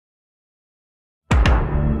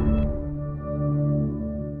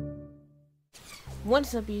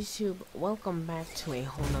What's up YouTube? Welcome back to a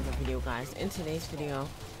whole nother video, guys. In today's video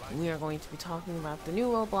we are going to be talking about the new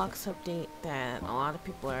Roblox update that a lot of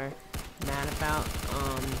people are mad about.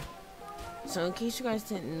 So in case you guys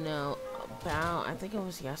didn't know about, I think it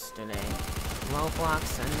was yesterday,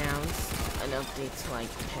 Roblox announced an update to like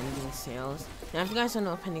pending sales. Now if you guys don't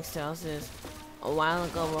know what pending sales is, a while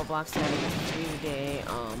ago Roblox had a 3-day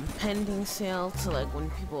pending sale to like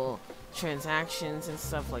when people transactions and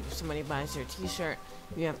stuff. Like if somebody buys your t-shirt,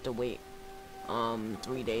 you have to wait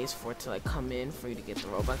 3 days for it to like come in for you to get the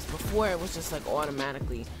Robux. Before it was just like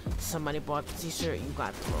automatically somebody bought the t-shirt, you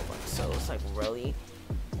got the Robux. So it's like really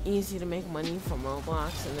easy to make money from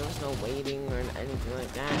Roblox, and there was no waiting or anything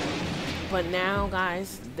like that. But now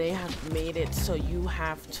guys, they have made it so you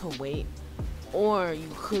have to wait, or you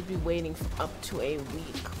could be waiting for up to a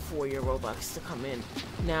week for your Robux to come in.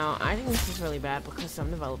 Now, I think this is really bad because some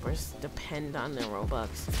developers depend on their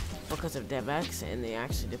Robux because of DevX, and they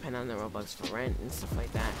actually depend on their Robux for rent and stuff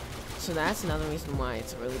like that. So that's another reason why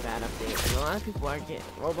it's a really bad update. And a lot of people are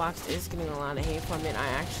Roblox is getting a lot of hate from it. I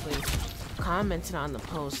actually commented on the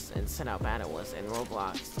post and said how bad it was, and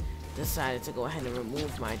Roblox decided to go ahead and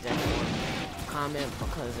remove my death comment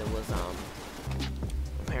because it was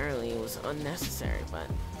apparently it was unnecessary. But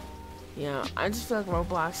yeah, I just feel like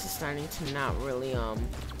Roblox is starting to not really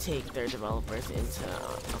take their developers into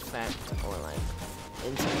effect or like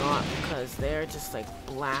into thought, because they're just like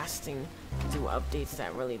blasting through updates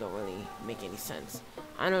that really don't really make any sense.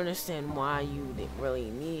 I don't understand why you really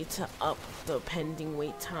need to up the pending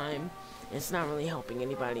wait time. It's not really helping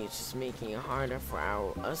anybody. It's just making it harder for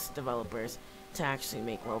us developers to actually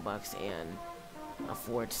make Robux and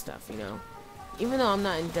afford stuff, you know. Even though I'm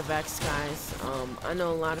not in DevX, guys, I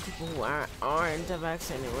know a lot of people who are in DevX,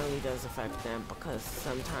 and it really does affect them because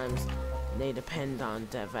sometimes they depend on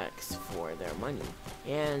DevX for their money,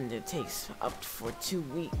 and it takes up to 2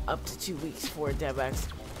 weeks for DevX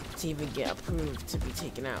to even get approved to be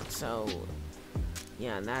taken out. So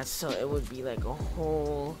yeah, so it would be like a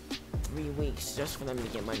whole 3 weeks just for them to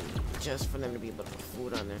get money, just for them to be able to put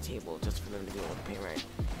food on their table, just for them to be able to pay rent.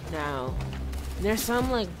 Now, there's some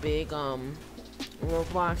like big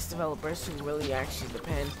Roblox developers who really actually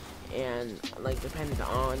depend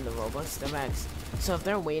on the Robux DevX. So if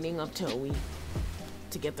they're waiting up to a week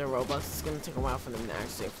to get their Robux, it's gonna take a while for them to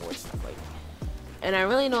actually afford stuff like that. And I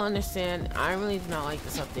really don't understand. I really do not like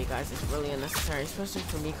this update, guys. It's really unnecessary, especially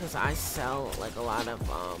for me, because I sell like a lot of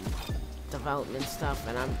development stuff,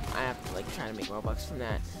 and I have to like try to make Robux from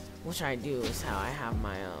that, which I do. Is how I have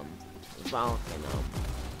my Valk and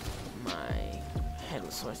my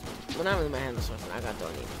headless horseman. Well, not really my headless horseman. I got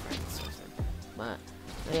donated for headless horseman. But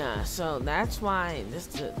yeah, so that's why this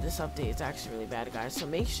update is actually really bad, guys. So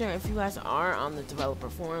make sure, if you guys are on the developer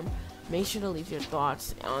forum, make sure to leave your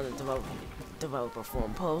thoughts on the developer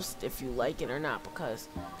forum post if you like it or not, because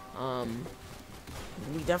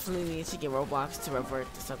we definitely need to get Roblox to revert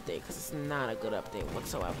this update, because it's not a good update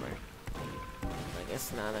whatsoever. Like,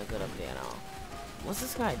 it's not a good update at all. What's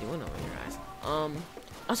this guy doing over here, guys?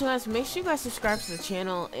 Also, guys, make sure you guys subscribe to the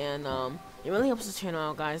channel, and it really helps the channel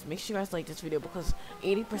out, guys. Make sure you guys like this video, because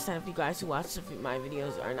 80% of you guys who watch my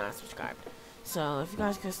videos are not subscribed. So if you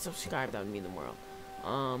guys could subscribe, that would mean the world.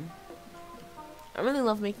 I really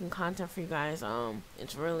love making content for you guys.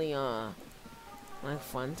 It's really like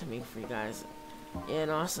fun to make for you guys, and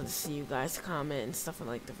also to see you guys comment and stuff and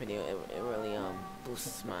like the video. It really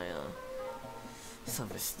boosts my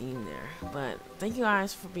self-esteem there. But thank you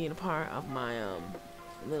guys for being a part of my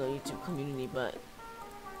little YouTube community. But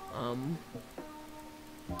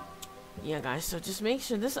yeah, guys, so just make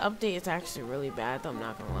sure this update is actually really bad, though. I'm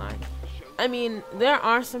not gonna lie. I mean, there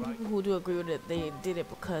are some people who do agree with it. They did it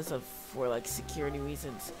because for like security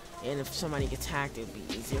reasons, and if somebody gets hacked, it would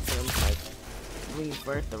be easier for them to like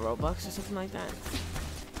revert the Robux or something like that.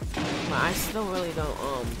 But I still really don't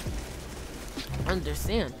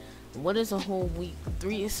understand what is a whole week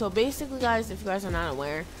 3. So basically, guys, if you guys are not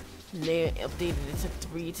aware, they updated it to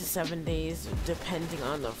 3 to 7 days depending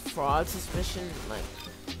on the fraud suspicion, like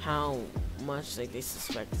how much like they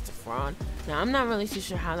suspect it's a fraud. Now I'm not really too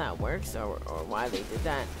sure how that works or why they did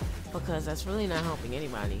that, because that's really not helping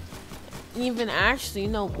anybody. Even actually, you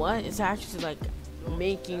know what, it's actually like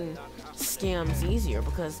making scams easier,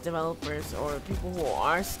 because developers or people who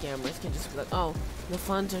are scammers can just be like, oh, the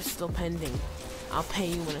funds are still pending, I'll pay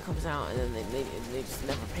you when it comes out, and then they just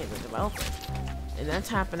never pay the developer. And that's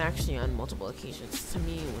happened actually on multiple occasions to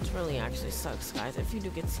me, which really actually sucks, guys. If you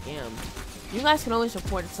do get scammed, you guys can always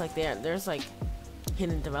report it. It's like there's like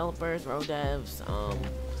hidden developers, road devs,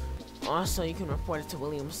 Also, you can report it to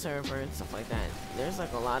William's server and stuff like that. There's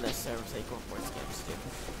like a lot of servers that you can report scams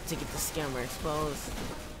to get the scammer exposed.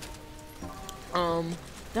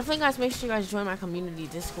 Definitely guys, make sure you guys join my community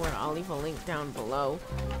Discord. I'll leave a link down below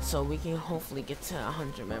so we can hopefully get to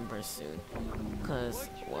 100 members soon. Cause,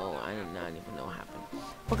 well, I did not even know what happened.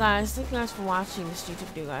 But guys, thank you guys for watching this YouTube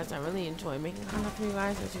video, guys. I really enjoy making content for you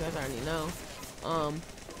guys, as you guys already know.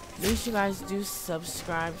 Make sure you guys do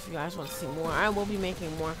subscribe if you guys want to see more. I will be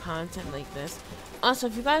making more content like this. Also,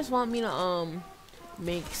 if you guys want me to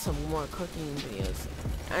make some more cooking videos,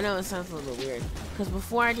 I know it sounds a little weird, because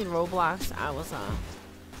before I did Roblox, I was a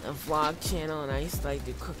vlog channel, and I used to like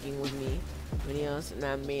do cooking with me videos, and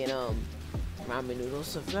I made ramen noodles.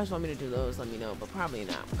 So if you guys want me to do those, let me know, but probably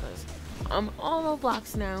not, because I'm all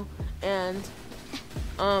Roblox now. And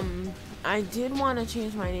I did want to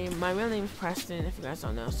change my name. My real name is Preston, if you guys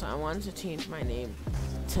don't know, so I wanted to change my name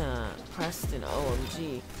to Preston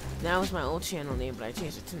OMG. That was my old channel name, but I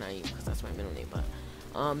changed it to Naeem because that's my middle name. But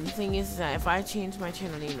the thing is that if I change my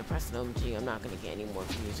channel name to Preston OMG, I'm not gonna get any more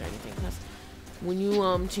views or anything, because when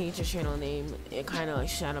you change your channel name, it kind of like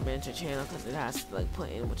shadow bans your channel, because it has to like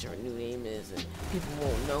put in what your new name is, and people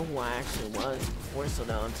won't know who I actually was before, so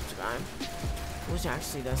they'll unsubscribe, which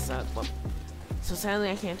actually does suck. But so sadly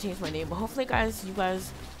I can't change my name, but hopefully guys, you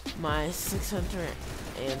guys, my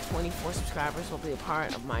 624 subscribers will be a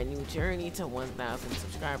part of my new journey to 1,000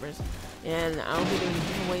 subscribers, and I'll be doing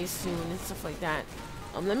giveaways soon and stuff like that.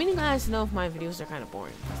 Let me guys know if my videos are kind of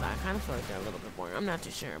boring, because I kind of feel like they're a little bit boring. I'm not too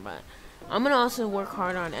sure, but I'm gonna also work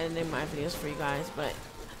hard on editing my videos for you guys. But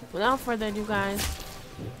without further ado, guys,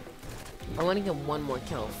 I want to get one more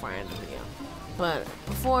kill before I end the video. But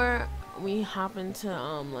before we hop into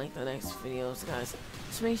like the next videos, guys,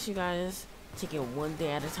 just make sure you guys take it one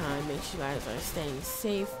day at a time. Make sure you guys are staying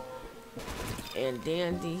safe and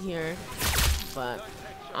dandy here. But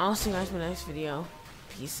I'll see you guys in the next video.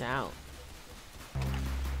 Peace out.